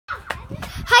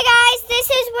guys, this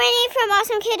is Winnie from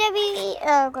Awesome KWE.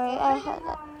 Oh, great.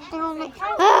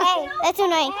 Oh, that's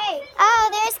annoying. Oh,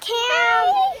 there's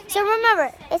Cam. So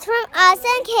remember, it's from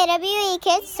Awesome KWE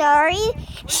Kids. Sorry,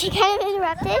 she kind of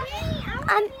interrupted.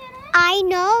 I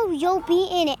know you'll be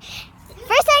in it.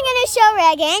 First, I'm going to show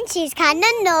Reagan. She's kind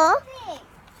of new.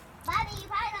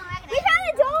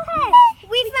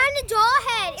 We found a doll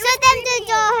head. Show them the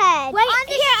doll head. Wait, I'll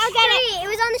get it. It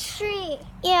was on the street.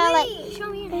 Yeah, Show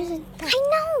me. I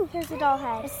know. Here's the doll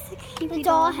head. The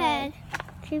doll head.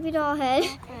 Creepy doll head.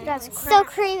 That's So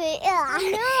creepy. Yeah.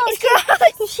 No, It's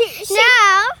gross.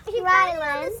 Now,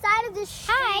 on the side of the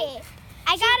street. hi.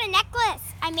 I got a necklace.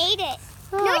 I made it.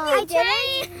 No, you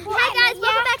didn't. Hi guys,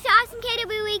 welcome back to Awesome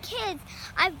KWE Kids.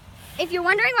 If you're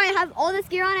wondering why I have all this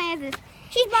gear on, I have this.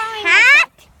 She's borrowing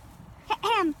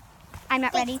hat. I'm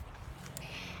not ready.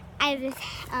 I have this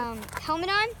helmet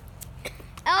on,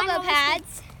 elbow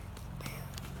pads.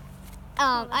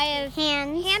 I have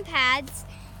hand pads.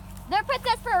 They're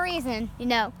princess for a reason, you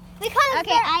know. Because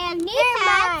Okay, I have knee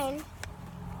pads.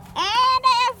 And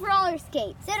I have roller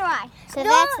skates. So do I. So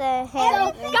that's the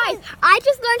head. Guys, I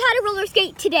just learned how to roller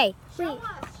skate today. Show us.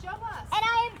 And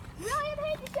I am really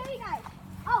excited to show you guys.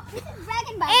 Oh, this is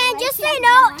Reagan, by the And way. just She so has you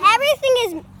know, no- everything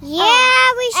is.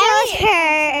 Yeah, we showed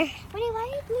her. Winnie, why are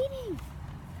you bleeding?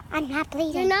 I'm not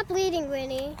bleeding. You're not bleeding,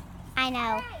 Winnie. I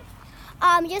know.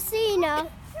 Just so you know,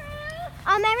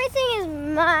 everything is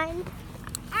mine.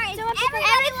 Alright, so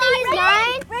Everything is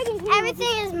mine. Everything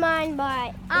Everything is mine,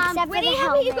 but except for Winnie, the how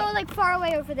about you helmet. go like far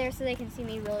away over there so they can see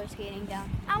me roller skating down?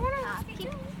 I want to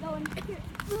Keep going.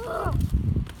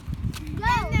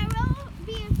 And there will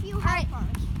be a few hard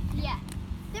parts. Yeah.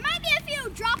 There might be a few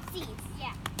dropsies.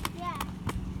 Yeah. Yeah.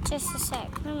 Just a sec.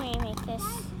 Let me make this.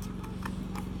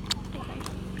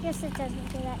 Yes, it doesn't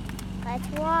do that. Let's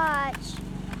watch.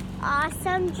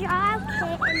 Awesome job,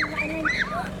 kid.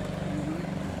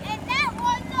 And that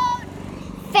was a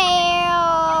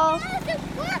Fail.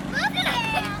 Look at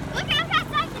it. Look how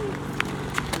fast I can.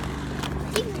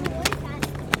 Even really fast.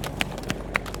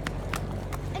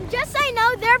 And just so you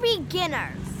know, they're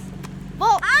beginners.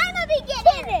 Well, I'm a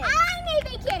beginner. I'm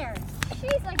a beginner.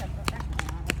 She's like a professional.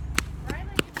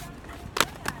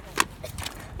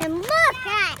 And look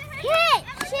at it.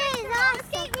 She's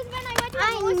awesome. I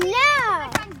know. My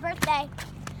friend's birthday.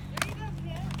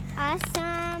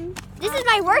 Awesome. This is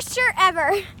my worst shirt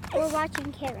ever. We're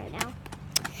watching Kit right now.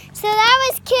 So that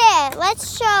was Kit.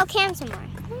 Let's show Cam some more.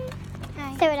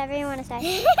 Hi. Say whatever you want to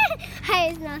say. Hi,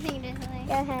 it's nothing to say.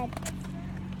 Go ahead.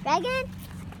 Reagan?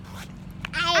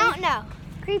 I don't know.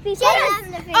 Creepy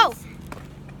Yes. Oh,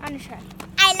 on the shirt.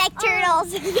 I like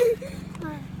turtles.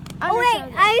 Oh wait,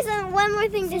 I have one more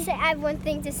thing to say. I have one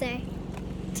thing to say.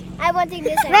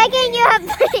 Reagan, you have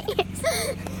bunnies.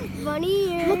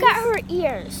 Bunny ears. Look at her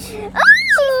ears. She's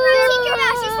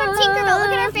from Tinkerbell.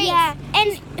 Look at her face. Yeah,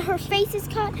 and her face is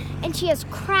cut, and she has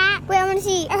crack. Wait, I want to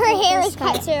see. Her hair is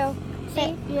cut too.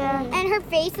 See? Yeah. And her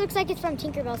face looks like it's from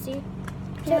Tinkerbell. See?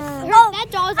 Yeah. That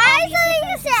doll's I have something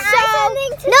to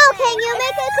say. No, can you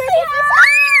make a creepy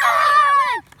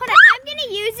Hold on, I'm gonna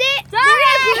use it.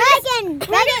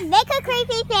 Reagan, make a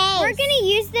creepy face. We're gonna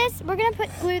use this. We're gonna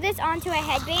glue this onto a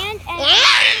headband. And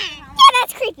Yeah,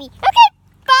 that's creepy. Okay,